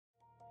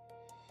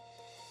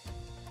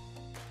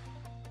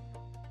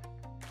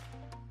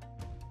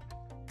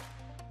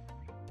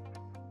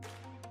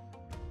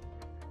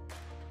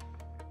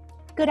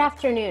Good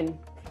afternoon.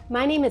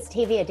 My name is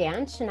Tavia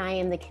Danch, and I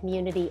am the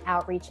Community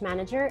Outreach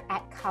Manager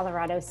at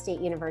Colorado State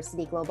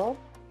University Global.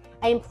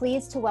 I am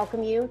pleased to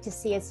welcome you to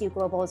CSU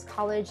Global's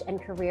College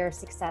and Career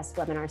Success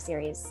webinar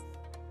series.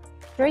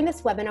 During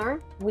this webinar,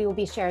 we will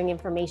be sharing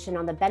information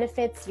on the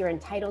benefits you're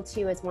entitled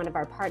to as one of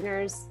our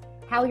partners,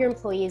 how your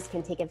employees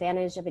can take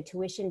advantage of a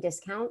tuition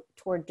discount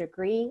toward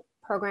degree,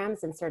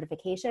 programs, and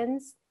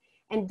certifications,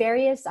 and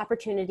various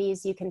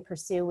opportunities you can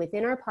pursue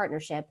within our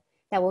partnership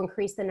that will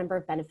increase the number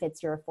of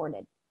benefits you're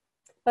afforded.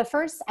 But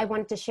first, I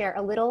wanted to share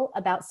a little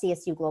about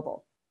CSU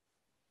Global.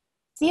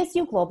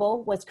 CSU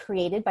Global was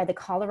created by the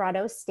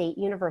Colorado State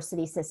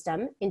University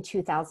system in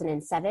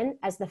 2007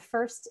 as the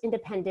first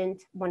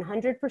independent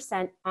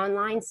 100%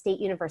 online state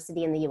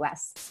university in the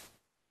US.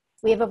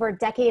 We have over a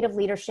decade of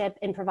leadership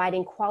in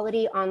providing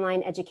quality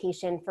online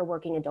education for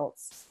working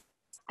adults.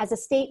 As a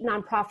state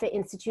nonprofit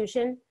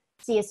institution,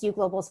 CSU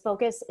Global's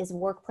focus is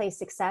workplace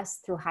success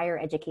through higher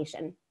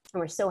education. And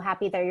we're so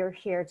happy that you're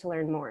here to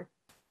learn more.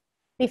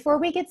 Before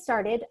we get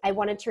started, I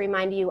wanted to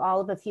remind you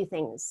all of a few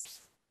things.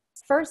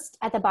 First,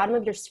 at the bottom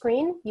of your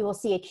screen, you will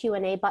see a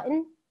Q&A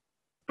button.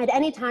 At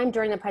any time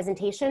during the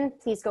presentation,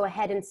 please go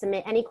ahead and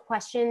submit any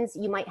questions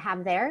you might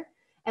have there,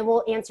 and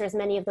we'll answer as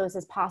many of those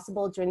as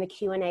possible during the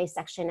Q&A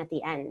section at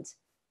the end.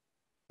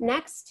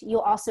 Next,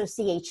 you'll also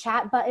see a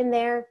chat button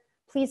there.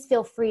 Please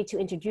feel free to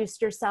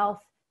introduce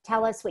yourself,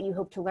 tell us what you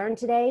hope to learn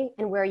today,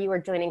 and where you are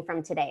joining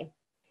from today.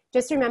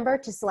 Just remember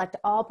to select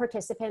all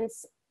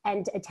participants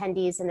and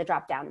attendees in the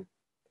dropdown.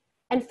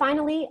 And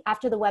finally,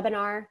 after the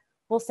webinar,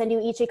 we'll send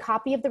you each a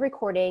copy of the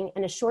recording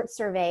and a short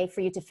survey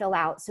for you to fill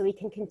out so we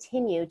can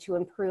continue to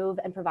improve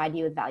and provide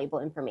you with valuable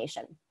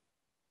information.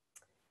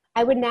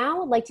 I would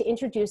now like to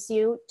introduce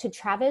you to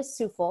Travis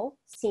Sufel,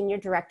 Senior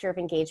Director of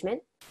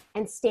Engagement,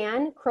 and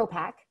Stan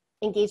Kropak,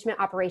 Engagement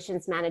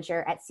Operations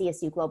Manager at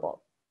CSU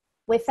Global.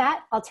 With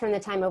that, I'll turn the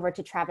time over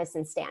to Travis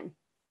and Stan.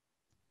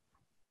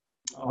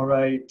 All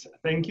right,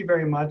 thank you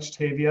very much,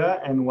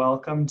 Tavia, and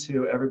welcome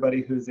to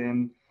everybody who's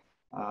in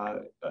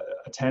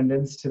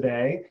attendance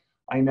today.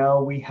 I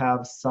know we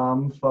have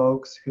some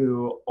folks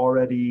who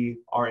already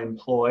are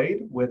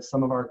employed with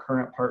some of our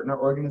current partner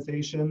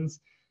organizations,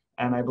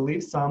 and I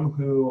believe some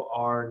who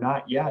are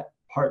not yet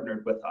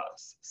partnered with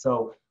us.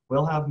 So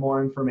we'll have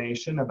more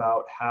information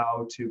about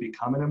how to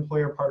become an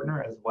employer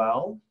partner as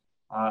well,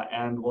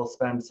 and we'll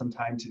spend some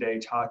time today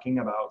talking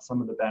about some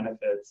of the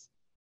benefits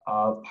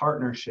of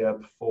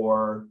partnership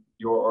for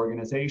your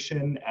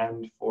organization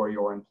and for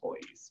your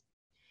employees.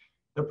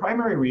 The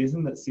primary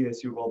reason that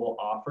CSU Global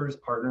offers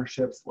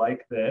partnerships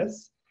like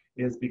this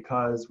is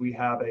because we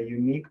have a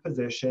unique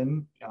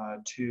position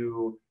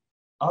to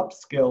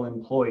upskill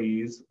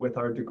employees with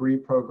our degree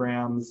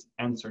programs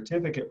and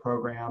certificate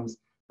programs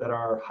that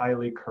are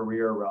highly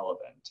career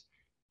relevant.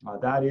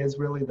 That is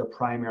really the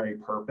primary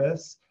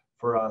purpose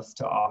for us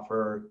to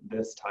offer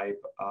this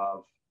type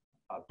of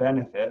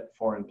benefit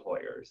for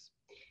employers.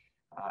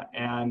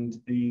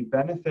 And the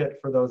benefit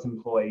for those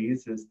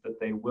employees is that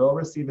they will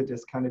receive a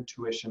discounted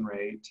tuition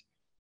rate.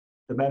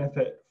 The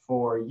benefit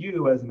for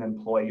you as an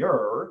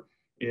employer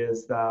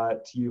is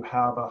that you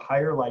have a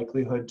higher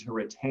likelihood to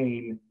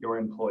retain your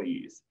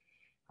employees.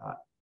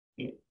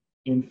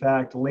 In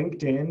fact,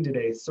 LinkedIn did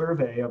a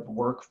survey of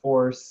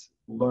workforce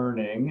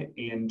learning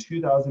in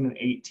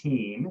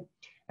 2018,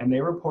 and they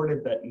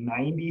reported that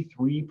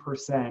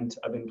 93%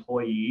 of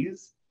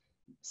employees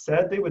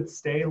said they would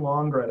stay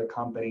longer at a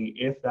company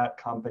if that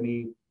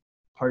company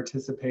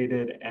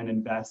participated and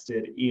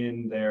invested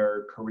in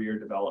their career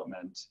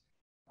development.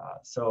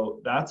 So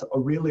that's a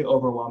really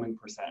overwhelming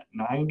percent.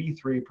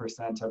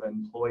 93% of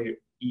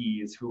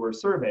employees who were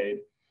surveyed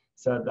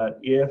said that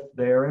if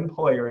their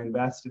employer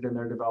invested in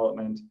their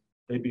development,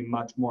 they'd be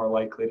much more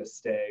likely to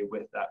stay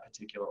with that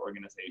particular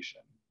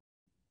organization.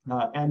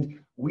 And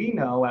we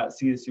know at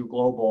CSU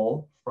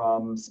Global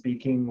from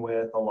speaking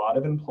with a lot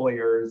of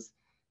employers,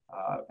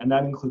 and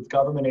that includes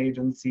government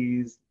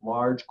agencies,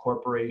 large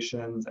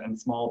corporations, and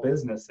small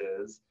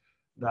businesses,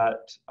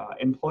 that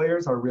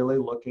employers are really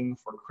looking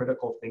for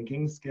critical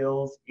thinking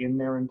skills in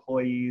their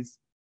employees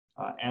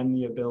and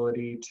the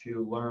ability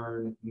to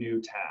learn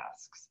new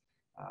tasks.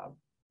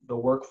 The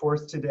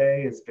workforce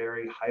today is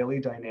very highly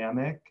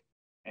dynamic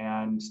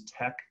and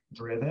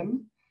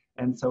tech-driven,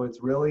 and so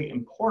it's really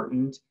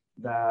important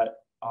that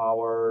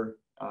our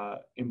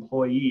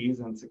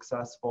employees and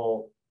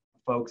successful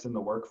folks in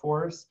the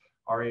workforce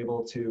are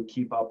able to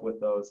keep up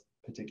with those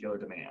particular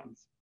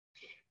demands.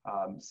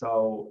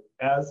 So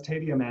as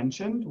Tavia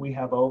mentioned, we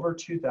have over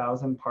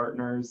 2,000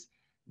 partners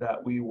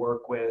that we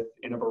work with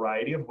in a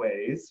variety of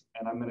ways,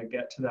 and I'm going to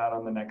get to that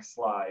on the next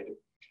slide.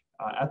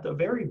 At the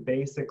very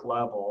basic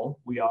level,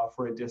 we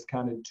offer a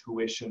discounted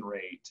tuition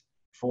rate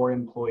for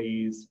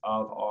employees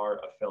of our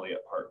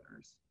affiliate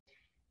partners.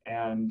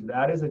 And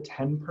that is a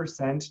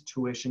 10%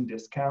 tuition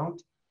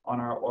discount on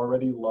our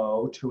already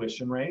low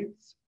tuition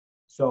rates.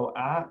 So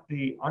at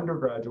the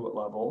undergraduate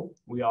level,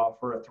 we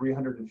offer a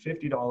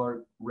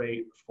 $350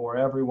 rate for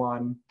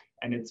everyone,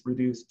 and it's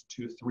reduced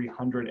to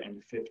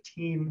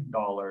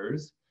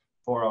 $315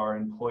 for our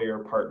employer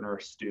partner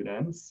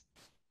students.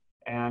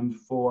 And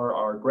for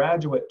our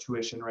graduate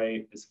tuition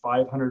rate is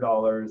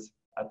 $500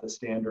 at the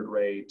standard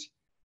rate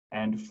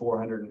and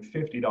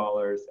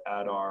 $450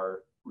 at our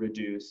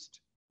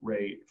reduced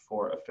rate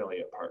for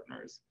affiliate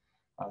partners.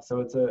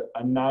 So it's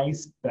a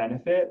nice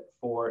benefit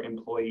for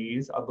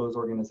employees of those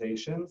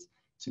organizations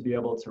to be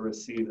able to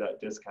receive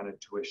that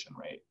discounted tuition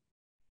rate.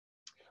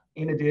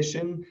 In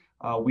addition,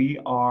 we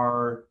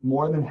are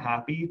more than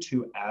happy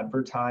to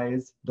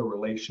advertise the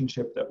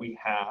relationship that we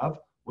have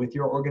with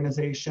your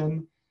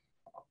organization,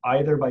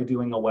 either by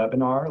doing a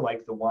webinar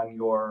like the one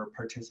you're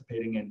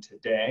participating in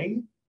today,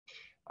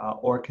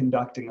 or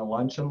conducting a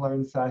lunch and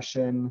learn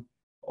session,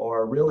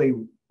 or really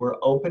we're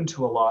open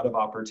to a lot of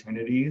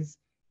opportunities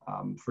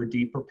for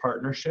deeper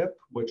partnership,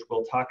 which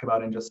we'll talk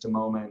about in just a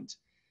moment.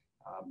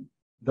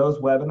 Those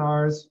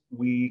webinars,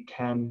 we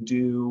can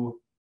do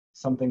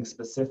something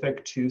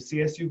specific to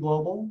CSU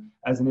Global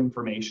as an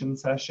information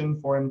session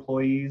for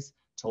employees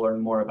to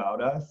learn more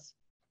about us,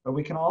 but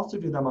we can also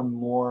do them on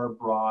more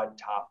broad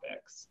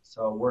topics.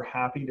 So we're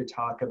happy to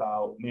talk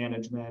about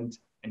management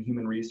and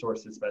human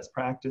resources best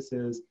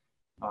practices,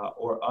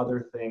 or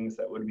other things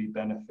that would be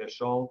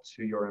beneficial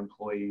to your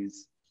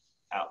employees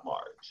at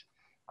large.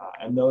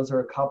 And those are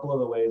a couple of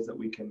the ways that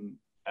we can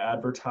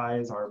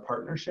advertise our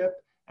partnership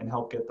and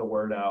help get the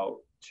word out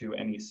to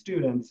any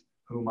students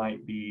who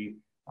might be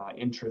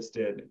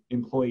interested,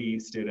 employee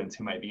students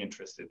who might be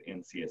interested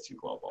in CSU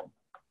Global.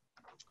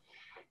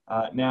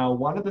 Now,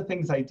 one of the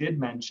things I did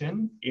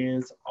mention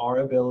is our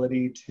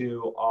ability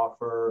to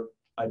offer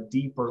a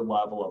deeper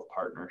level of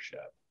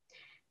partnership.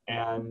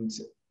 And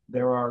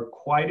there are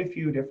quite a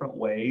few different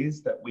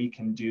ways that we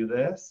can do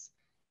this.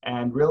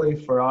 And really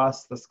for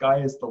us, the sky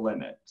is the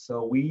limit.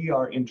 So we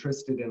are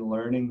interested in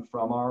learning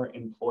from our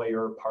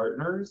employer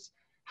partners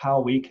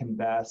how we can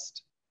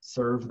best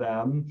serve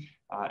them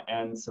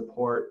and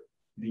support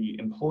the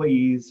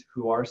employees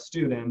who are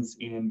students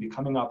in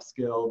becoming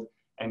upskilled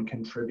and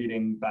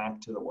contributing back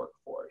to the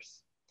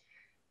workforce.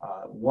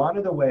 One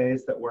of the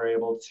ways that we're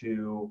able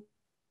to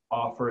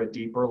offer a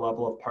deeper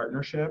level of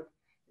partnership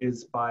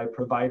is by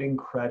providing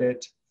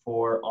credit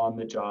for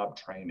on-the-job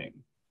training.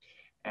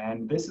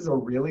 And this is a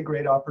really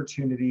great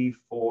opportunity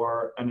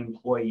for an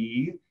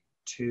employee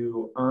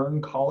to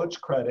earn college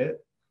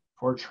credit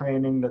for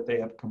training that they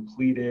have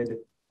completed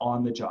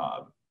on the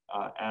job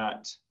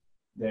at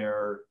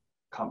their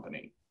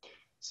company.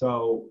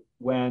 So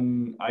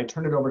when I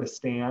turn it over to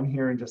Stan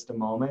here in just a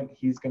moment,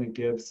 he's going to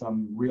give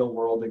some real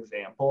world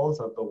examples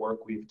of the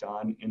work we've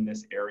done in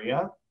this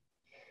area.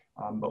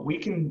 But we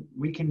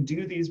can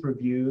do these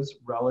reviews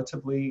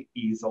relatively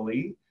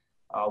easily.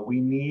 We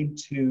need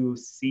to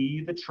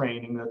see the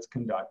training that's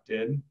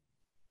conducted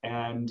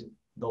and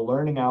the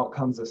learning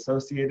outcomes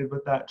associated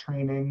with that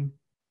training,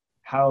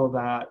 how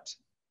that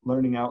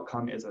learning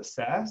outcome is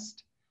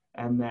assessed,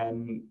 and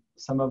then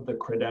some of the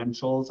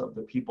credentials of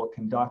the people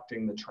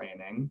conducting the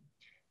training.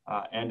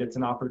 And it's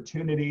an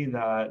opportunity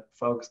that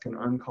folks can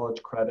earn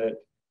college credit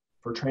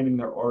for training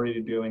they're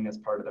already doing as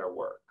part of their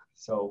work.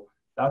 So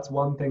that's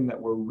one thing that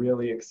we're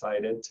really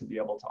excited to be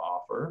able to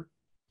offer.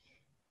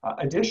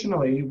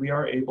 Additionally, we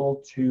are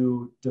able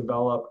to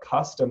develop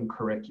custom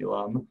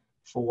curriculum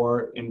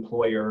for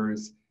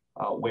employers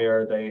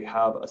where they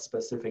have a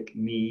specific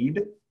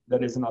need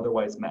that isn't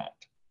otherwise met.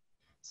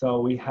 So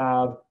we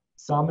have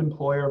some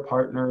employer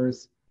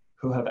partners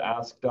who have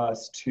asked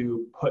us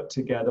to put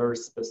together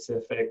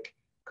specific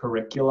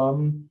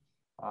curriculum.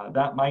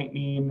 That might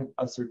mean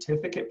a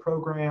certificate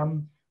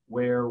program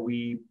where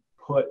we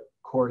put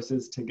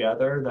courses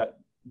together that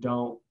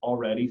don't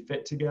already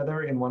fit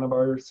together in one of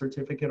our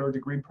certificate or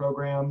degree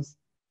programs.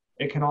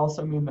 It can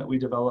also mean that we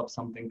develop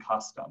something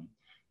custom.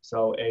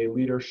 So a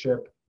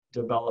leadership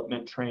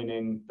development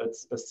training that's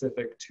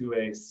specific to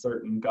a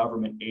certain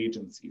government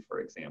agency,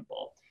 for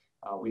example.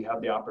 We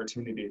have the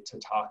opportunity to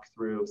talk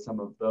through some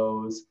of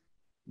those.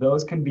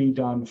 Those can be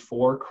done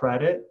for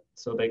credit,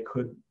 so they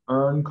could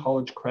earn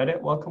college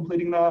credit while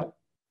completing that.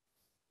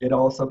 It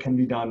also can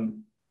be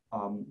done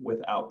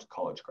without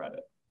college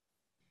credit.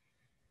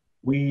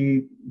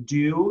 We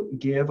do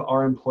give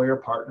our employer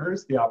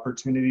partners the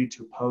opportunity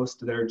to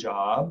post their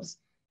jobs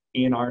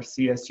in our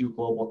CSU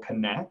Global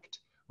Connect,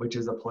 which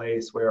is a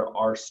place where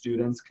our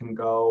students can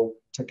go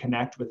to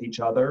connect with each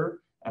other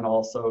and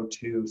also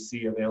to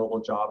see available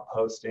job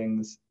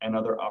postings and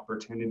other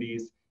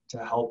opportunities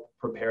to help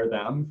prepare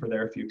them for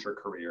their future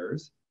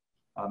careers.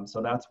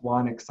 So that's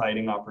one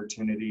exciting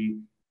opportunity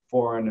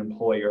for an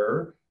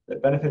employer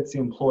that benefits the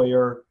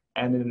employer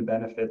and it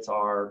benefits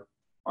our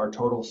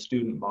total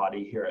student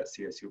body here at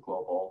CSU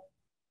Global.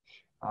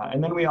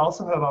 And then we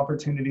also have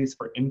opportunities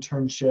for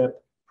internship,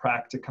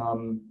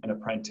 practicum, and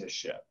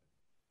apprenticeship.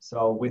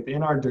 So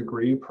within our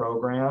degree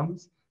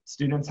programs,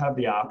 students have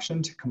the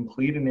option to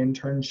complete an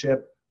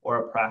internship or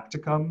a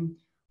practicum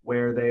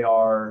where they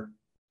are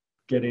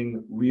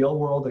getting real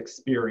world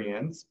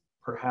experience,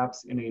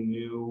 perhaps in a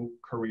new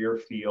career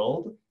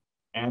field,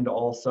 and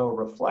also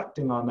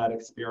reflecting on that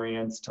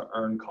experience to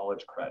earn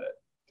college credit.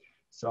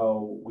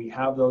 So we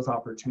have those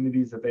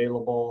opportunities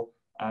available,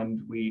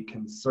 and we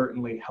can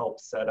certainly help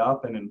set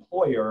up an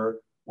employer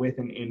with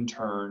an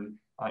intern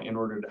in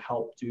order to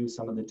help do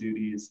some of the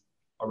duties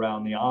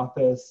around the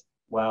office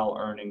while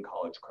earning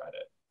college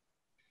credit.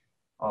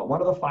 One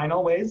of the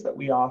final ways that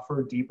we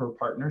offer deeper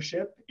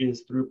partnership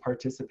is through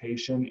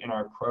participation in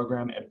our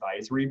program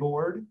advisory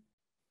board.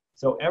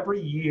 So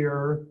every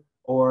year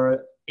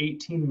or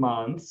 18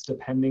 months,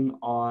 depending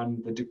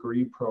on the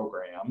degree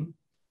program,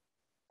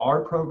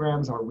 our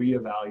programs are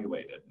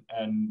reevaluated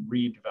and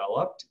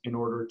redeveloped in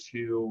order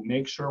to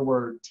make sure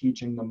we're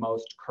teaching the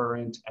most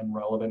current and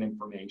relevant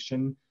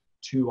information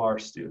to our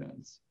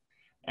students.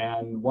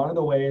 And one of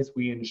the ways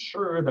we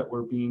ensure that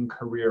we're being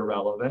career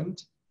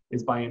relevant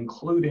is by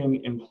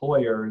including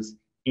employers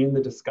in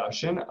the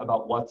discussion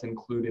about what's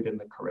included in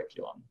the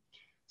curriculum.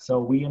 So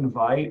we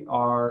invite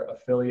our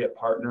affiliate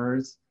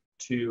partners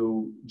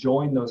to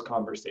join those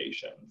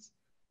conversations.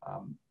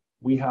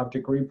 We have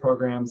degree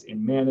programs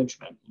in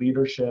management,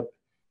 leadership,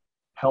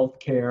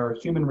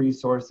 healthcare, human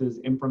resources,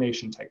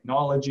 information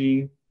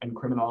technology, and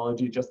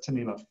criminology, just to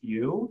name a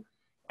few.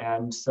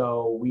 And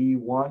so we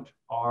want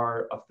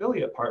our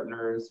affiliate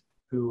partners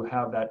who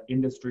have that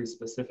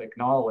industry-specific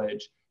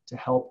knowledge to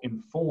help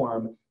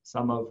inform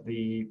some of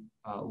the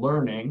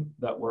learning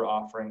that we're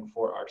offering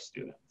for our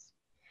students.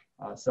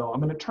 So I'm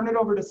going to turn it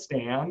over to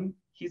Stan.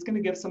 He's going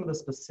to give some of the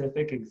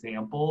specific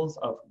examples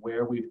of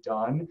where we've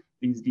done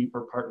these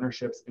deeper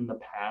partnerships in the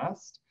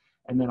past,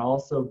 and then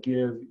also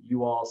give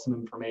you all some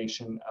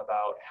information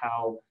about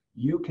how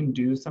you can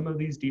do some of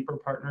these deeper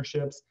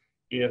partnerships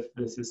if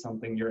this is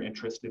something you're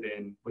interested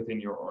in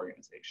within your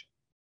organization.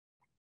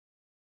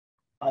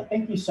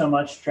 Thank you so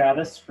much,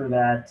 Travis, for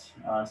that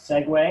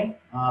segue.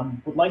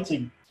 Would like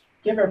to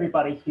give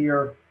everybody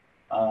here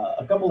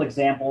a couple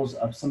examples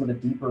of some of the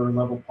deeper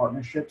level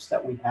partnerships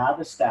that we have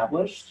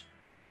established.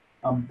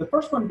 The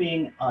first one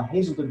being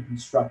Hazelden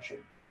Construction.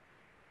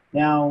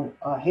 Now,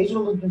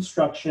 Hazelden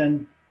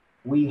Construction,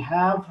 we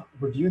have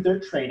reviewed their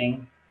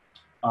training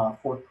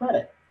for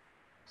credit.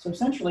 So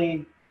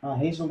essentially,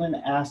 Hazelden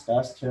asked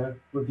us to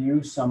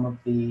review some of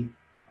the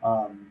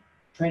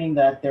training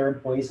that their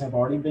employees have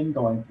already been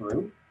going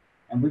through.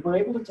 And we were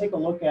able to take a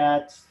look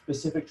at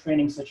specific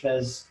training such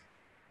as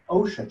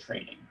OSHA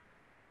training,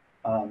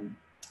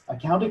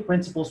 accounting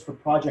principles for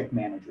project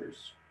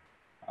managers,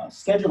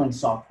 scheduling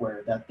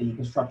software that the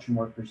construction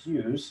workers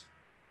use,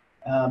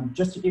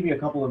 just to give you a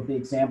couple of the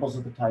examples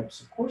of the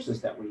types of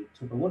courses that we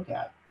took a look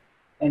at.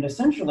 And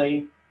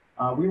essentially,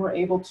 we were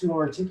able to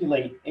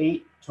articulate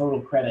 8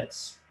 total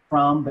credits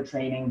from the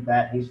training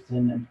that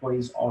Hazelden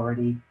employees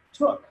already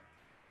took.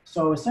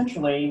 So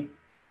essentially,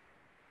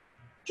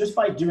 just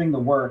by doing the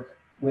work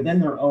within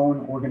their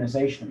own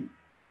organization,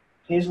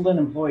 Hazelden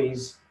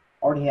employees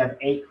already have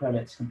 8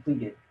 credits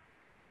completed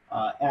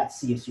at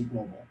CSU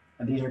Global.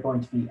 And these are going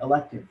to be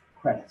elective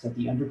credits at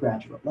the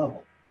undergraduate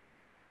level.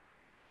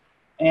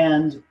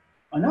 And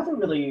another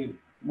really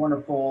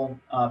wonderful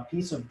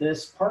piece of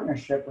this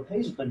partnership with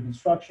Hazelden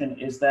Construction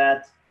is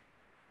that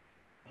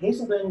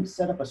Hazelden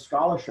set up a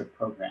scholarship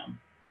program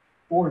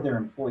for their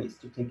employees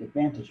to take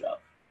advantage of.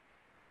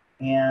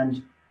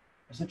 And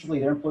essentially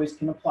their employees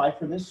can apply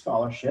for this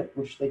scholarship,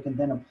 which they can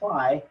then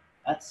apply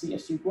at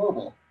CSU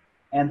Global.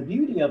 And the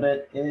beauty of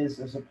it is,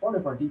 as a part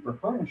of our deeper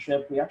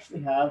partnership, we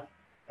actually have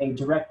a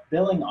direct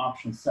billing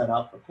option set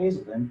up with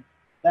Hazelden.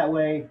 That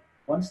way,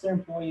 once their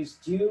employees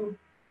do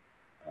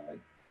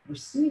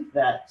receive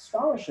that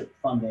scholarship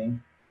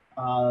funding,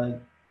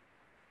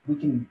 we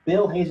can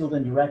bill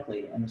Hazelden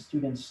directly, and the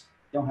students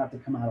don't have to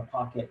come out of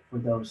pocket for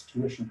those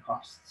tuition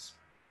costs.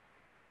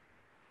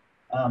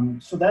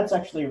 So that's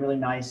actually a really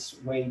nice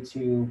way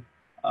to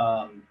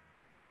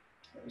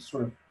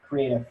sort of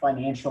create a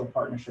financial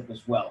partnership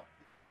as well.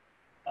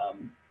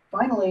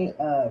 Finally,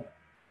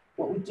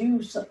 what we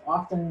do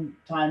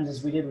oftentimes,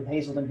 as we did with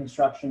Hazelden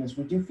Construction, is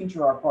we do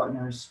feature our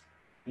partners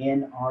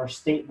in our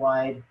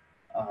statewide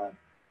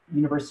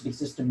university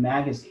system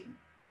magazine.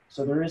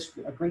 So there is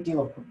a great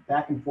deal of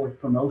back and forth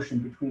promotion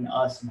between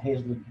us and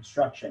Hazelden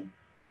Construction.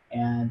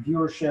 And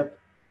viewership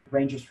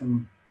ranges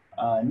from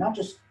not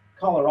just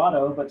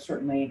Colorado, but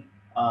certainly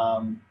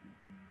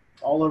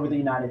all over the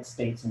United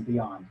States and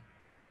beyond.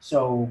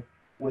 So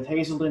with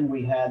Hazelden,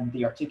 we had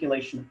the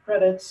articulation of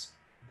credits,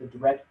 the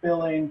direct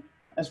billing,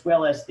 as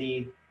well as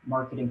the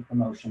marketing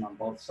promotion on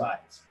both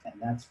sides. And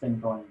that's been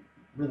going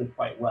really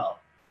quite well.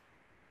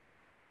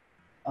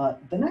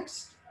 The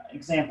next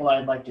example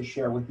I'd like to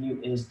share with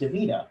you is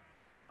DaVita.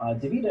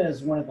 DaVita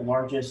is one of the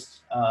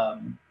largest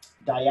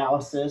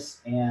dialysis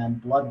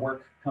and blood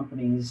work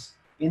companies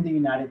in the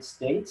United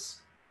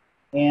States.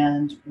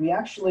 And we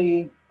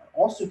actually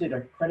also did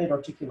a credit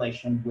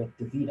articulation with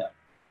DaVita.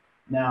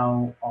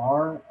 Now,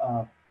 our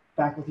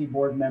faculty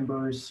board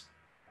members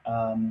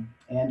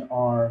and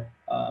our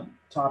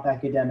top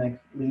academic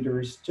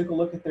leaders took a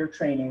look at their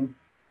training.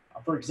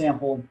 For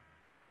example,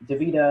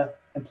 DaVita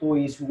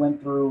employees who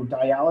went through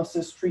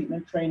dialysis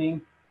treatment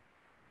training,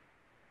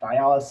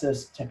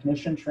 dialysis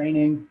technician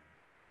training,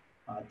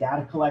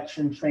 data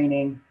collection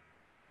training.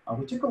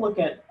 We took a look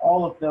at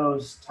all of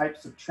those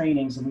types of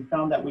trainings, and we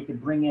found that we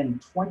could bring in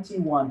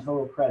 21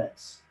 total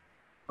credits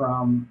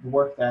from the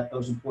work that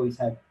those employees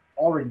had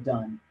already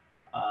done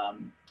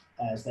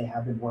as they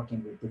have been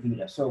working with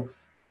DaVita. So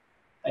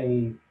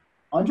a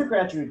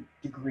undergraduate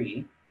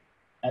degree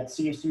at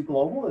CSU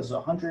Global is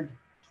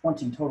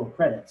 120 total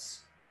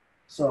credits.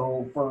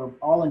 So for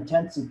all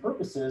intents and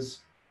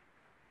purposes,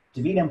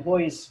 DaVita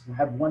employees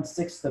have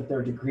 1/6 of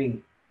their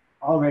degree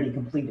already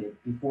completed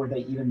before they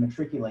even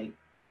matriculate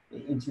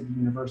into the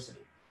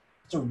university.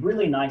 It's a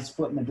really nice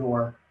foot in the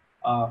door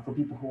for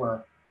people who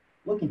are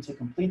looking to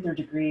complete their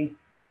degree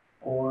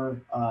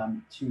or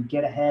to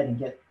get ahead and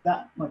get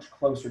that much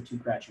closer to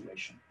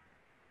graduation.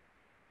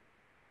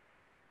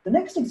 The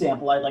next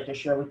example I'd like to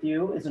share with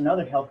you is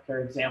another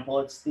healthcare example.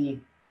 It's the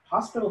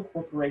Hospital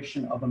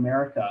Corporation of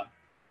America.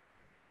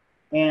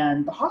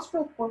 And the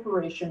Hospital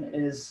Corporation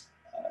is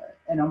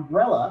an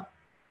umbrella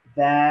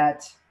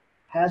that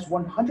has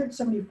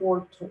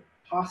 174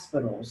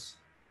 hospitals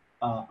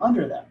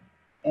under them.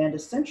 And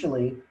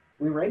essentially,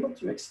 we were able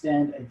to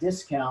extend a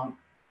discount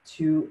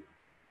to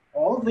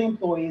all of the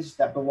employees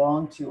that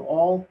belong to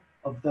all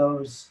of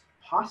those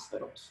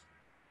hospitals.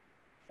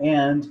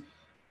 And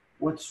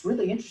what's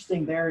really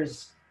interesting there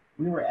is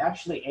we were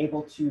actually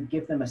able to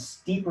give them a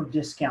steeper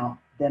discount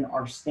than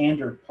our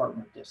standard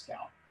partner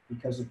discount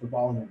because of the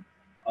volume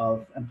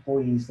of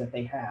employees that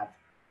they have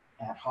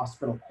at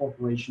Hospital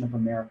Corporation of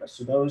America.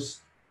 So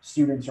those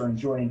students are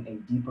enjoying a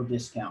deeper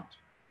discount.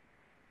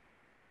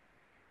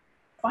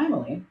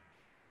 Finally,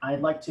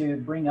 I'd like to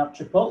bring up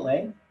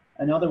Chipotle,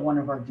 another one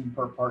of our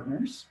deeper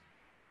partners.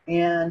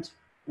 And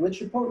with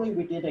Chipotle,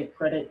 we did a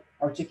credit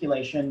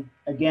articulation,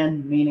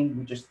 again, meaning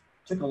we just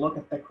took a look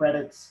at the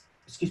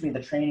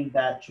the training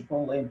that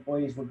Chipotle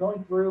employees were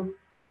going through.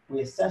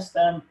 We assessed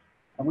them,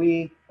 and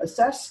we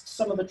assessed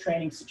some of the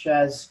training, such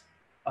as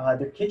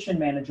their kitchen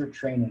manager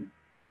training,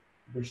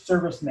 their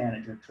service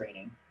manager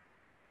training,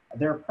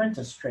 their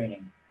apprentice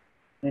training,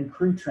 and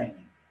crew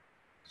training.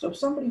 So if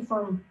somebody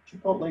from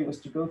Chipotle was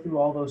to go through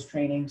all those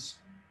trainings,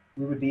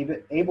 we would be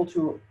able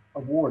to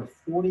award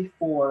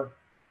 44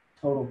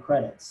 total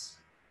credits,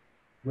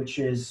 which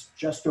is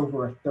just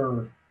over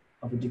 1/3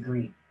 of a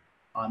degree.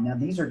 Now,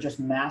 these are just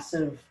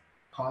massive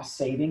cost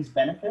savings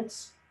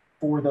benefits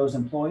for those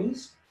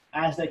employees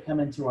as they come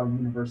into our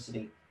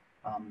university.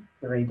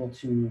 They're able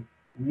to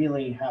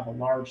really have a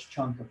large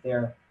chunk of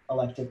their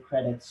elective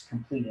credits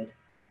completed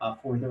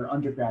for their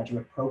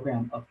undergraduate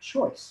program of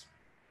choice.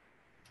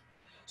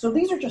 So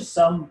these are just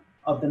some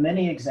of the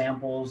many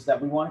examples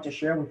that we wanted to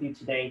share with you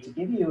today to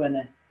give you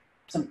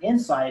some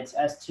insights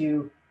as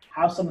to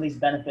how some of these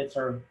benefits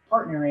are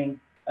partnering,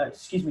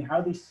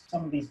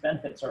 some of these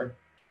benefits are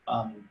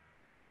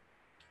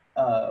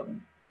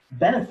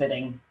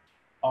benefiting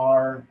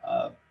our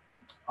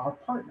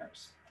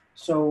partners.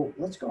 So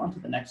let's go on to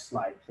the next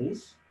slide,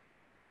 please.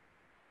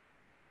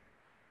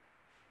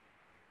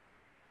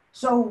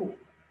 So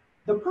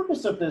the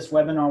purpose of this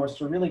webinar was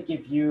to really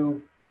give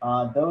you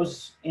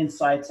those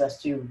insights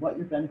as to what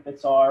your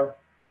benefits are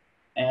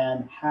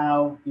and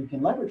how you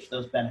can leverage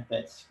those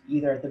benefits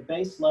either at the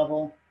base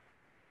level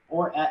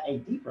or at a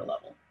deeper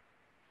level.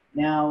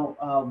 Now,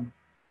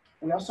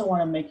 we also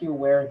want to make you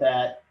aware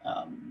that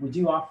we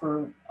do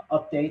offer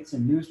updates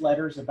and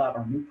newsletters about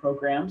our new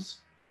programs.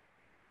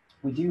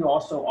 We do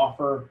also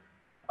offer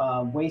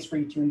ways for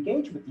you to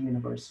engage with the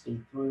university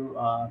through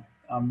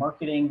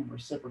marketing,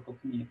 reciprocal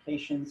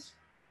communications.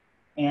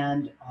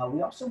 And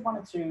we also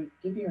wanted to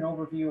give you an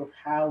overview of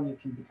how you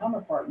can become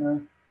a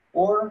partner,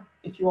 or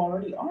if you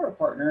already are a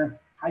partner,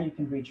 how you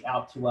can reach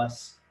out to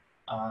us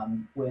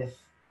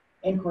with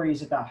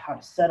inquiries about how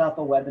to set up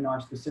a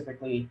webinar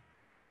specifically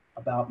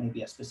about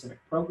maybe a specific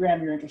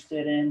program you're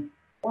interested in,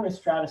 or as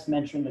Travis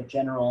mentioned, a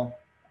general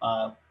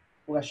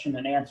question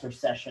and answer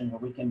session where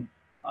we can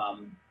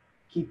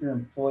keep your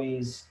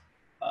employees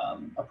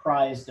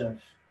apprised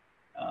of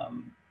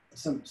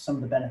some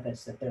of the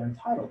benefits that they're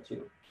entitled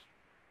to.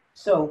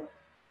 So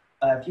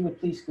if you would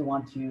please go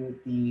on to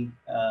the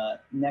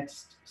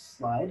next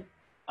slide.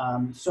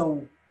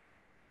 So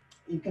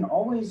you can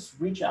always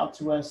reach out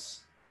to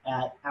us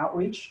at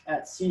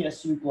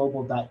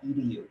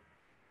outreach@csuglobal.edu,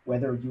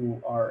 whether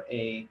you are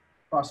a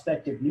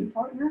prospective new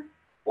partner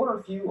or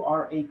if you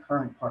are a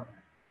current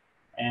partner.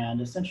 And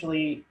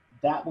essentially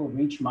that will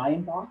reach my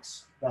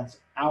inbox.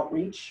 That's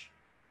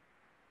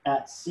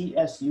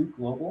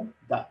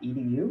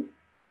outreach@csuglobal.edu.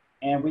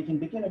 And we can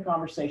begin a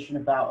conversation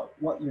about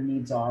what your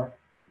needs are.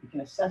 We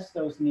can assess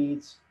those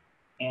needs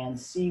and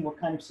see what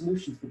kind of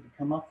solutions we can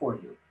come up for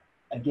you.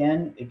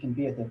 Again, it can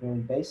be at the very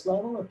base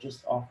level of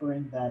just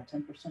offering that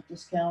 10%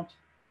 discount,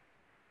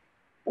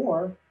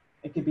 or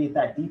it could be at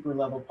that deeper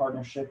level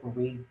partnership where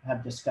we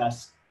have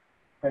discussed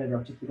credit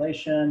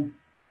articulation,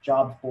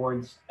 job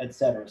boards,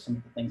 etc. Some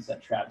of the things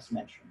that Travis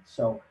mentioned.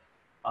 So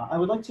I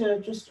would like to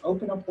just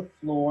open up the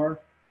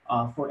floor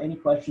for any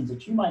questions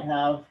that you might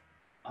have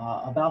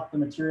about the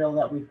material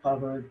that we've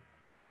covered,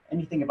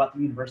 anything about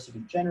the university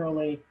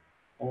generally,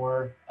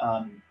 or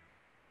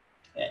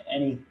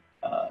any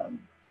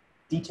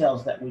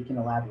details that we can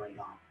elaborate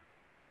on.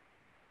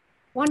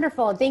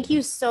 Wonderful. Thank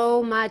you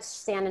so much,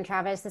 Stan and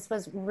Travis. This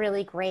was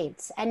really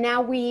great. And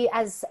now we,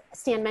 as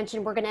Stan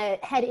mentioned, we're going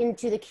to head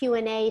into the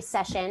Q&A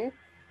session.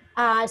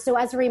 So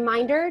as a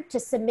reminder, to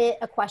submit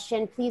a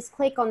question, please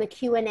click on the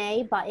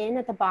Q&A button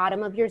at the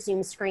bottom of your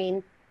Zoom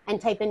screen and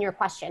type in your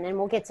question, and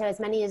we'll get to as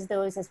many of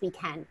those as we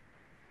can.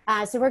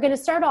 So we're going to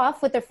start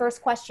off with the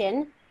first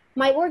question.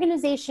 My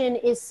organization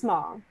is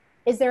small.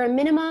 Is there a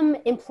minimum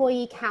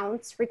employee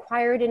count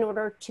required in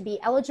order to be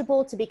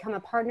eligible to become a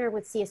partner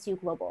with CSU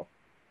Global?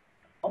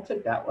 I'll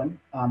take that one.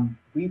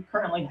 We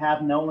currently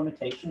have no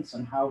limitations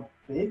on how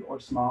big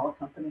or small a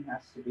company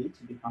has to be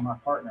to become our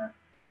partner.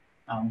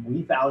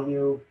 We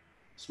value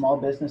small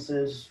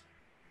businesses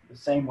the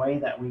same way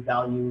that we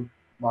value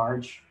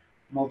large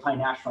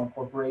multinational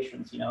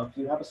corporations. You know, if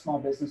you have a small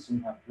business and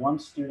you have one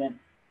student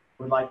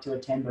who would like to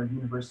attend our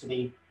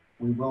university,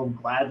 we will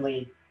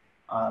gladly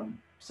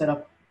set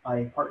up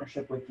a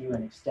partnership with you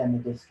and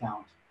extend the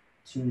discount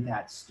to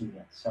that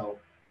student. So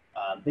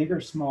big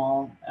or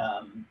small,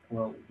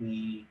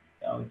 we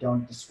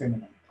don't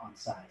discriminate on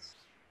size.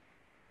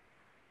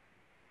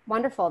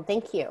 Wonderful,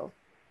 thank you.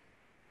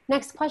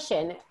 Next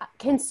question,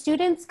 can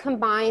students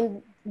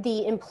combine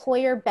the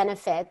employer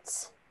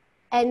benefits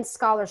and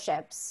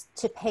scholarships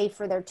to pay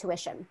for their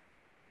tuition?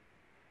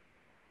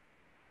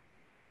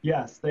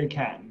 Yes, they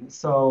can.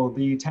 So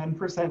the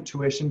 10%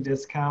 tuition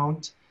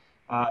discount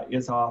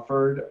is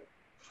offered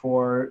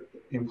for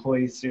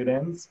employee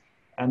students.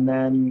 And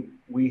then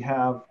we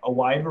have a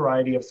wide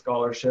variety of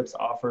scholarships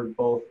offered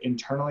both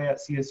internally at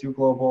CSU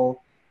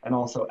Global and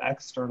also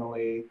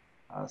externally.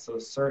 So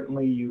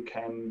certainly you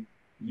can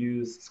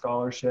use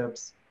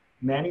scholarships.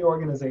 Many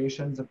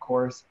organizations, of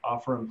course,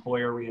 offer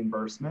employer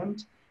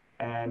reimbursement,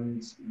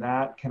 and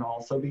that can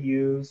also be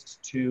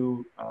used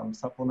to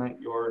supplement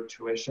your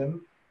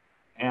tuition.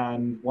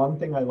 And one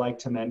thing I like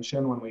to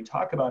mention when we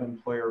talk about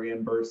employer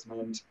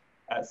reimbursement,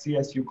 at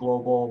CSU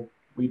Global,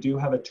 we do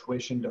have a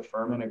tuition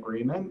deferment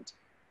agreement,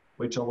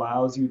 which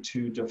allows you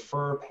to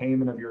defer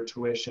payment of your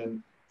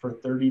tuition for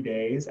 30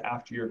 days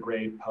after your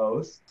grade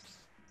posts,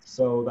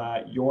 so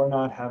that you're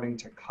not having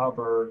to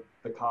cover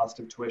the cost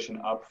of tuition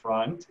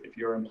upfront. If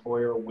your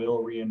employer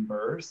will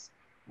reimburse,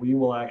 we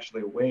will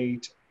actually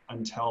wait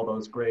until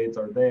those grades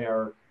are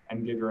there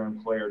and give your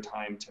employer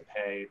time to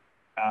pay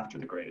after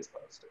the grade is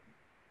posted.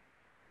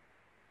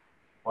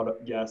 But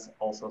yes,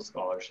 also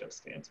scholarships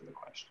to answer the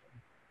question.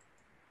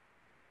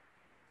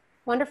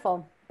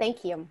 Wonderful,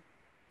 thank you.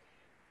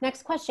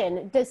 Next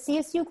question, does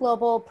CSU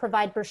Global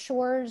provide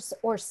brochures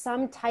or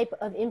some type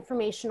of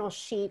informational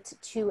sheet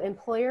to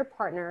employer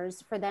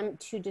partners for them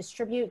to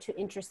distribute to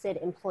interested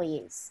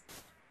employees?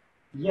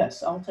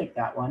 Yes, I'll take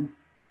that one.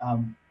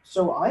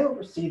 So I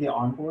oversee the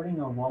onboarding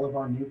of all of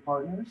our new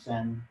partners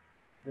and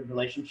the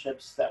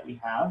relationships that we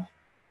have.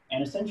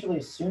 And essentially,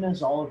 as soon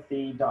as all of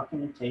the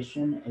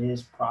documentation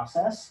is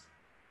processed,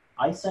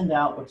 I send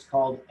out what's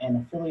called an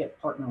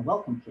affiliate partner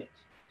welcome kit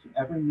to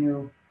every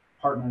new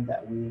partner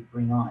that we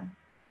bring on.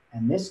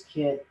 And this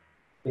kit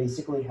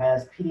basically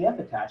has PDF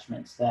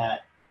attachments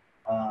that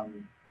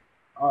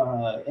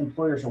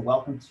employers are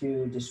welcome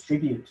to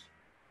distribute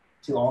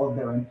to all of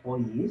their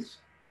employees.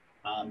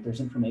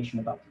 There's information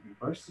about the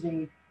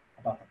university,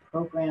 about the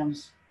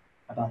programs,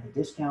 about the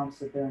discounts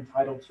that they're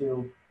entitled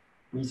to,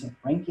 recent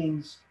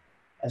rankings,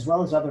 as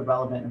well as other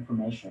relevant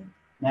information.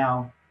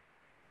 Now,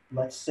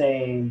 let's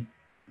say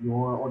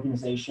your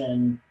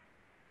organization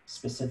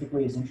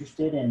specifically is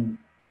interested in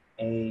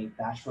a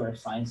Bachelor of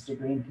Science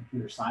degree in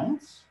computer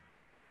science.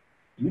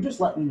 You just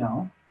let me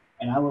know,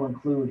 and I will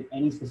include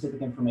any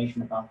specific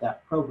information about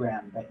that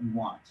program that you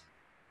want.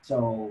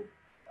 So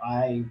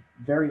I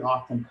very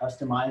often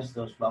customize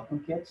those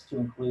welcome kits to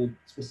include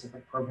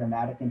specific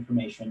programmatic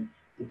information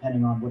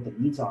depending on what the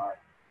needs are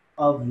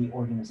of the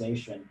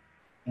organization.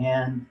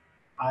 And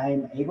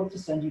I'm able to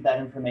send you that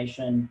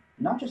information,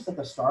 not just at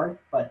the start,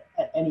 but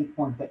at any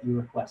point that you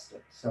request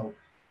it. So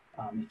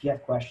if you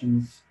have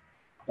questions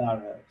about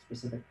a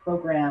specific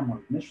program or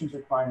admissions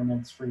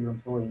requirements for your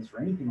employees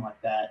or anything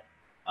like that,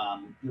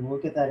 you will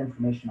get that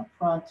information up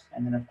front.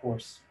 And then of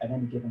course, at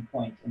any given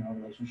point in our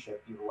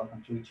relationship, you're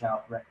welcome to reach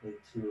out directly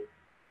to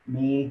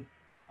me,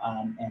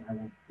 and I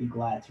will be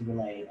glad to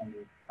relay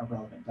any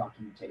relevant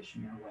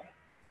documentation your way.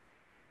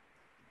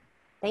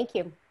 Thank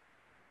you.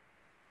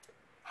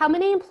 How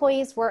many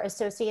employees were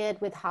associated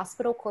with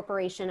Hospital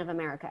Corporation of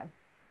America?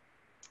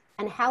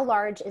 And how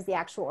large is the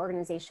actual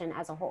organization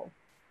as a whole?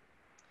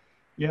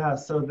 Yeah,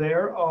 so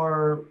there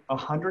are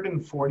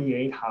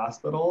 148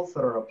 hospitals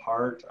that are a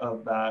part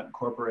of that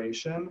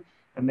corporation,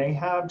 and they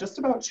have just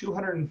about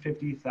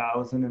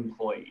 250,000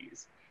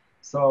 employees.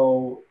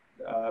 So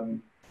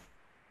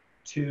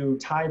to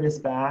tie this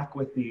back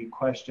with the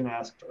question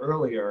asked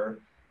earlier,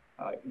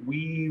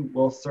 we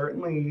will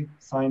certainly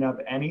sign up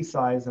any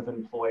size of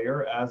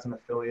employer as an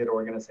affiliate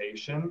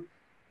organization.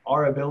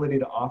 Our ability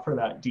to offer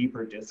that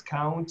deeper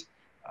discount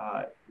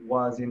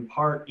was in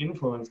part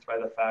influenced by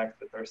the fact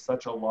that there's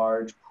such a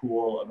large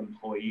pool of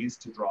employees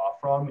to draw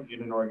from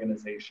in an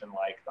organization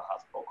like the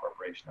Hospital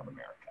Corporation of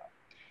America.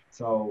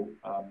 So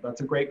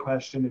that's a great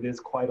question. It is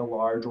quite a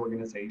large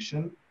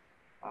organization,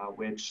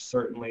 which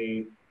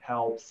certainly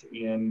helps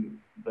in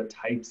the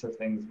types of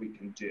things we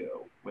can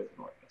do with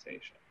an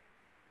organization.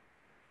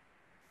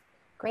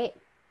 Great.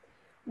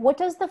 What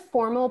does the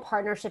formal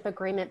partnership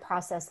agreement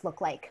process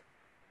look like?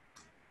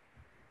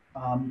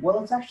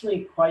 Well, it's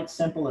actually quite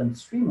simple and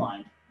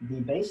streamlined.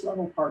 The base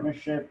level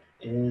partnership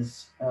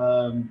is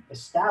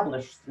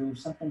established through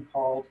something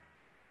called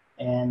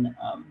an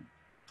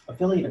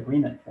affiliate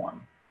agreement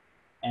form.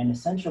 And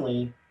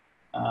essentially,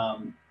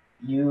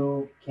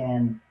 you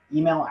can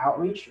email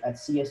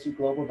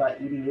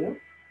outreach@csuglobal.edu,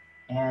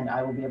 and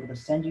I will be able to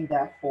send you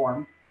that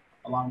form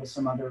along with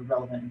some other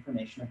relevant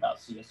information about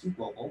CSU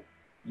Global.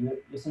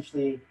 You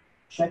essentially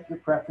check your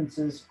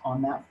preferences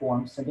on that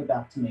form, send it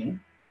back to me.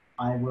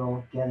 I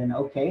will get an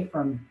okay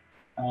from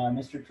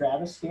Mr.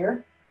 Travis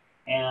here,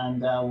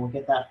 and we'll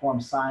get that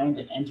form signed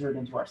and entered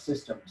into our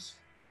systems.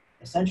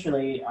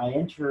 Essentially, I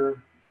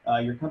enter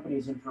your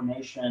company's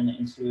information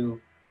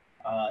into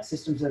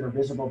systems that are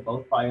visible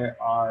both by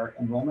our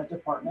enrollment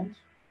department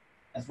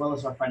as well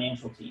as our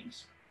financial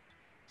teams,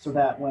 so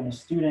that when a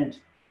student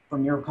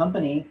from your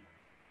company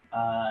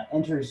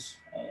enters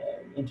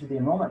into the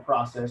enrollment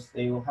process,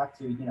 they will have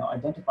to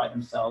identify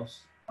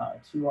themselves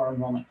to our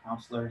enrollment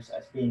counselors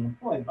as being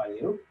employed by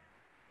you.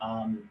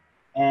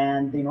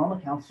 And the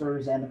enrollment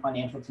counselors and the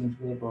financial teams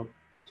will be able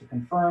to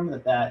confirm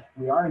that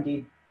we are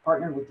indeed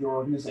partnered with your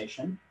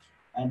organization.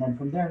 And then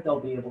from there, they'll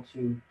be able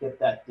to get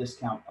that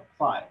discount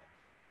applied.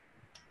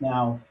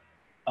 Now,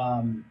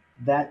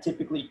 that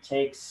typically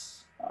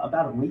takes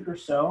about a week or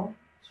so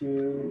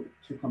to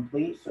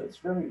complete. So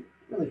it's really,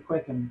 really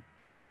quick and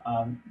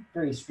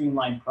very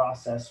streamlined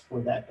process for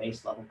that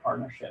base level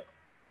partnership.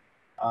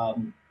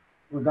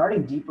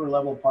 Regarding deeper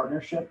level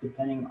partnership,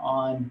 depending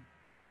on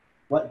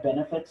what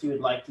benefits you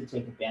would like to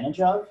take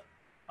advantage of,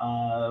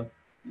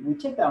 we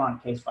take that on a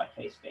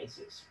case-by-case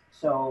basis.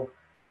 So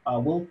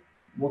we'll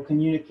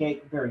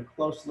communicate very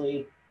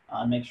closely,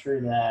 make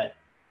sure that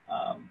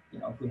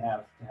if we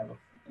have to have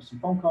some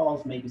phone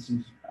calls, maybe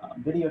some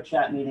video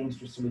chat meetings,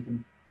 just so we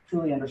can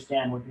truly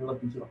understand what you're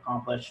looking to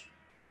accomplish,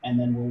 and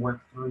then we'll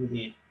work through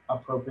the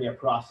appropriate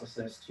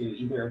processes to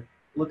either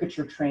look at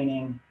your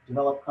training,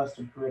 develop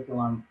custom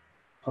curriculum,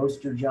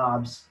 post your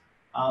jobs.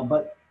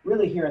 But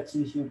really here at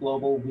CSU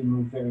Global, we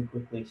move very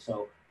quickly.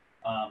 So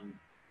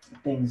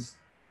things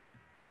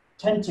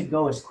tend to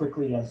go as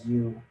quickly as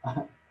you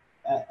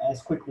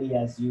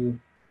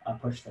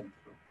push them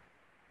through.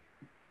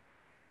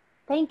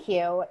 Thank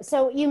you.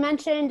 So you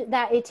mentioned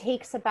that it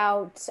takes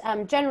about,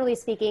 generally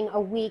speaking,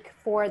 a week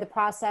for the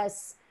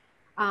process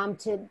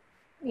to,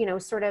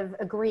 sort of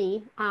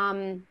agree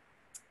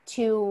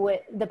to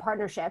the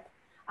partnership.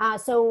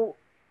 So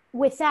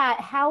with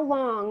that, how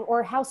long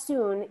or how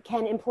soon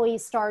can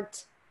employees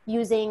start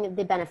using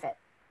the benefit?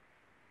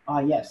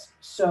 Yes.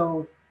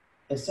 So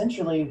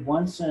essentially,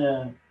 once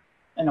an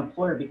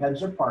employer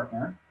becomes a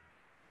partner,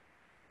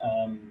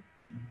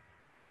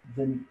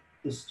 the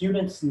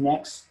student's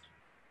next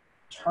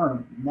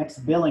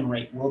billing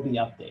rate will be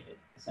updated,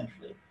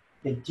 essentially.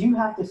 They do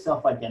have to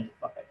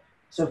self-identify.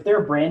 So if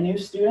they're a brand new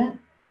student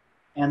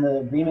and the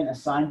agreement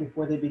is signed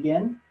before they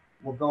begin,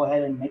 we'll go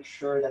ahead and make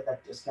sure that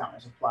that discount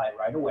is applied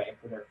right away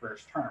for their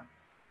first term.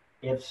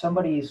 If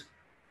somebody's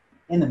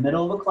in the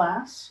middle of a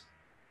class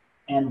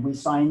and we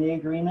sign the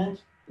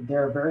agreement,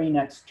 their very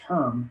next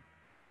term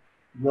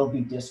will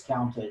be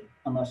discounted,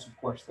 unless of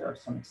course there are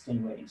some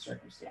extenuating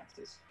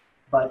circumstances.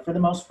 But for the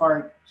most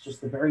part, it's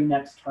just the very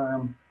next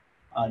term,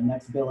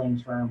 next billing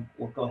term,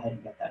 we'll go ahead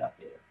and get that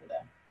updated for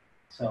them.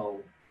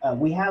 So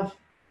we have,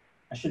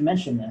 I should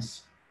mention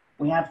this,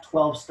 we have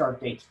 12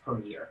 start dates per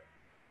year.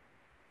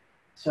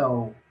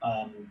 So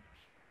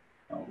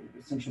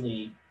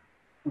essentially,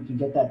 we can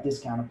get that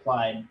discount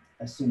applied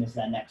as soon as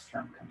that next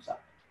term comes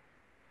up.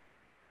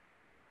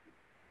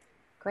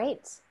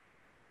 Great.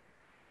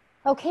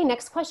 Okay,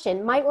 next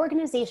question. My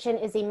organization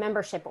is a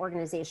membership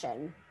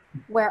organization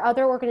where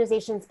other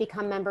organizations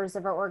become members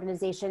of our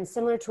organization,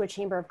 similar to a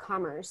chamber of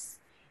commerce.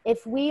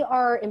 If we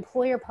are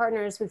employer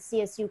partners with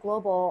CSU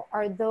Global,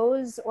 are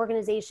those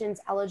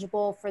organizations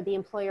eligible for the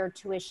employer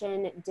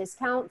tuition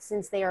discount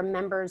since they are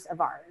members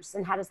of ours?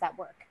 And how does that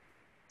work?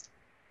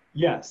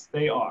 Yes,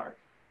 they are.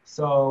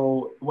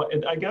 So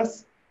I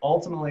guess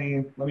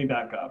ultimately, let me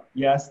back up.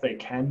 Yes, they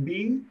can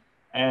be.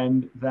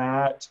 And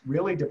that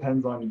really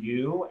depends on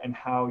you and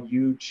how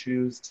you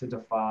choose to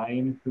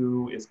define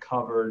who is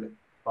covered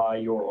by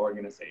your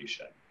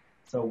organization.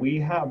 So we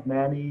have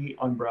many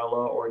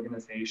umbrella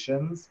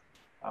organizations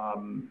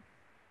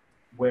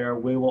where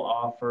we will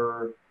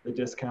offer the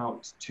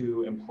discount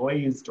to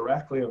employees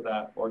directly of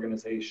that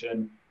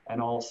organization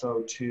and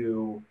also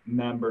to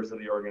members of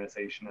the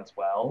organization as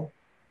well.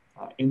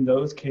 In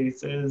those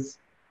cases,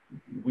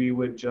 we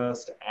would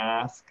just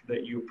ask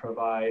that you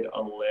provide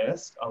a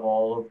list of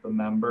all of the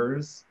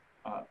members,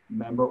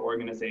 member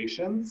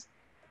organizations,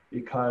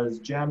 because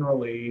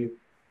generally,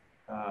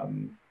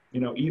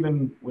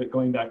 even with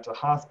going back to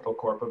Hospital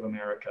Corp of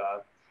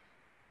America,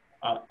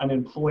 an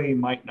employee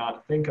might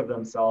not think of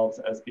themselves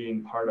as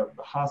being part of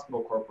the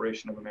Hospital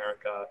Corporation of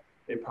America.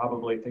 They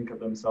probably think of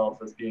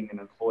themselves as being an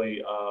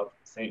employee of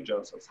St.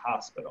 Joseph's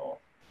Hospital.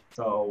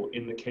 So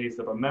in the case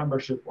of a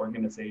membership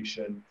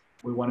organization,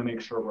 we want to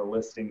make sure we're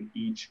listing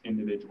each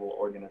individual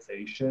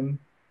organization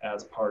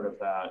as part of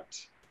that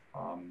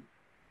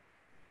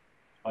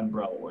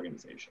umbrella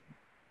organization.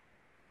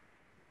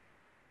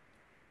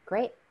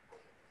 Great.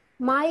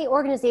 My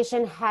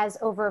organization has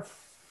over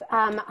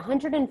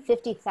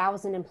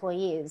 150,000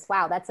 employees.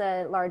 Wow, that's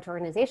a large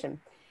organization.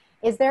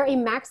 Is there a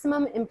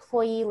maximum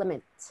employee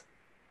limit?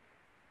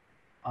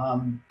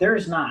 There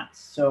is not.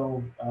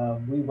 So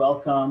we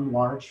welcome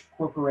large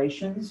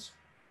corporations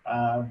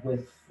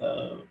with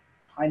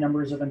high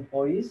numbers of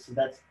employees. So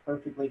that's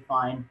perfectly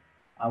fine.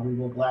 We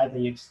will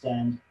gladly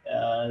extend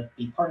the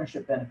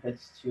partnership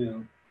benefits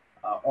to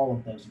all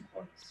of those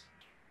employees.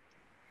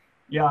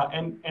 Yeah,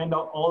 and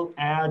I'll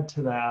add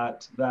to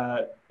that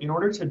in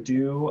order to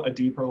do a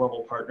deeper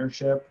level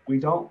partnership, we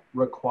don't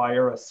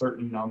require a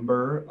certain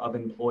number of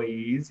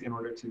employees in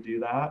order to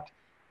do that.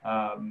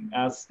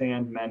 As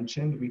Stan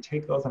mentioned, we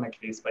take those on a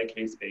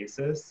case-by-case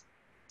basis.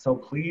 So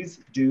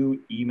please do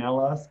email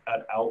us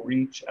at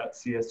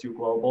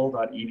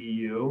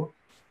outreach@csuglobal.edu.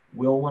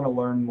 We'll want to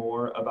learn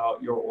more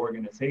about your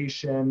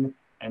organization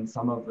and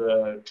some of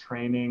the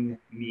training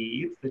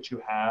needs that you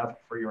have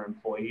for your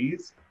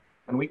employees.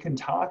 And we can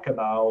talk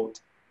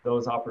about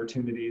those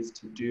opportunities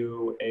to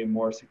do a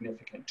more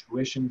significant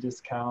tuition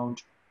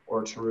discount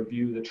or to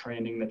review the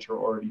training that you're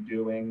already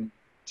doing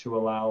to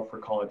allow for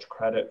college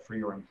credit for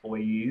your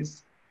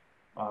employees.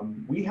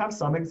 We have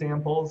some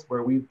examples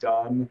where we've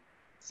done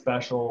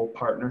special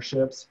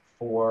partnerships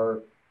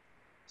for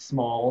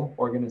small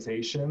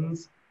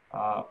organizations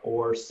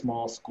or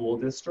small school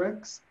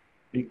districts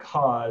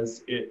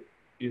because it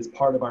is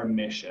part of our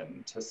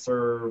mission to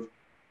serve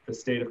the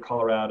state of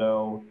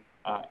Colorado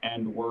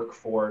and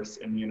workforce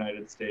in the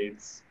United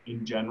States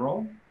in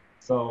general.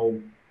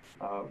 So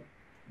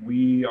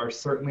we are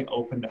certainly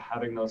open to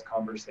having those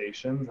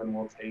conversations, and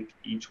we'll take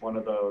each one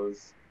of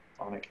those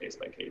on a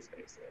case-by-case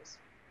basis.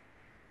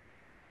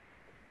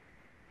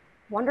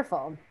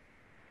 Wonderful.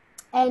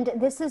 And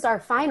this is our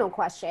final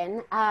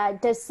question.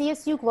 Does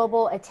CSU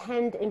Global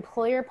attend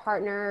employer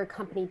partner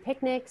company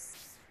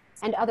picnics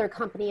and other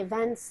company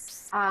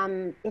events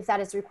if that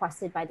is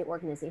requested by the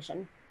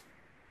organization?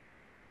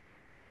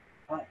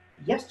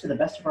 Yes, to the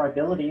best of our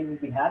ability,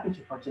 we'd be happy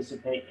to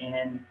participate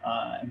in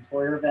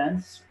employer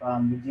events.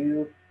 We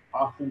do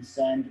often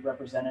send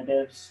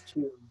representatives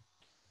to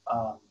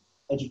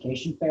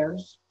education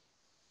fairs,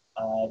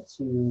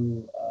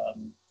 to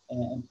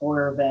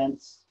employer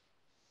events.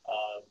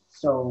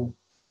 So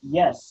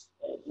yes,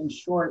 in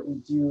short, we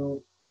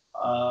do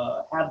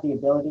have the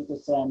ability to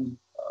send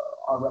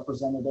our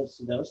representatives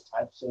to those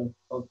types of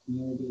both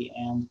community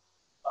and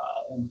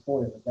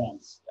employer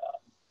events.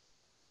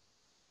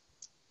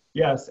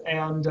 Yes,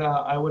 and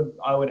I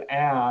would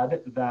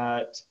add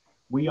that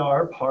we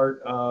are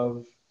part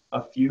of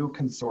a few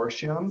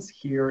consortiums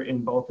here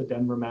in both the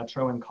Denver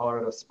Metro and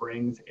Colorado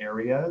Springs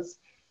areas.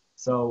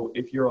 So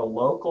if you're a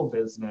local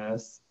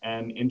business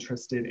and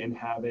interested in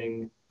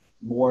having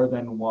more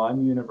than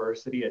one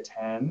university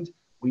attend,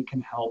 we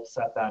can help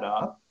set that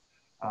up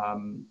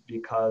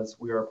because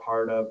we are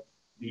part of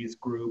these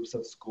groups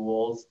of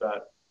schools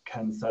that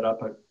can set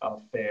up a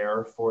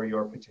fair for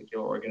your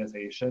particular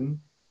organization.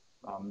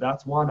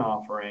 That's one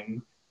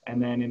offering.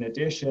 And then in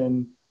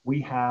addition, we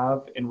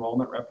have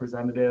enrollment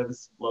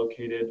representatives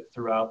located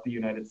throughout the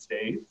United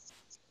States.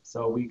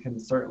 So we can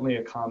certainly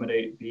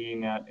accommodate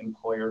being at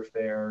employer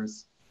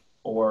fairs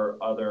or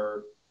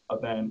other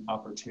event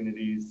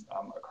opportunities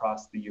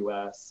across the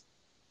US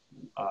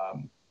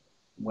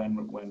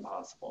when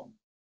possible.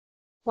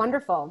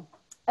 Wonderful.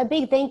 A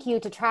big thank you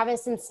to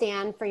Travis and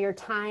Stan for your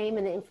time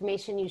and the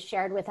information you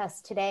shared with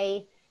us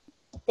today.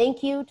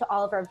 Thank you to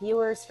all of our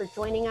viewers for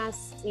joining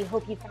us. We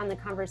hope you found the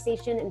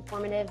conversation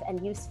informative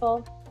and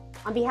useful.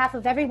 On behalf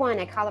of everyone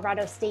at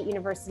Colorado State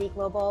University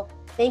Global,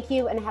 thank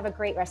you and have a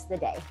great rest of the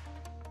day.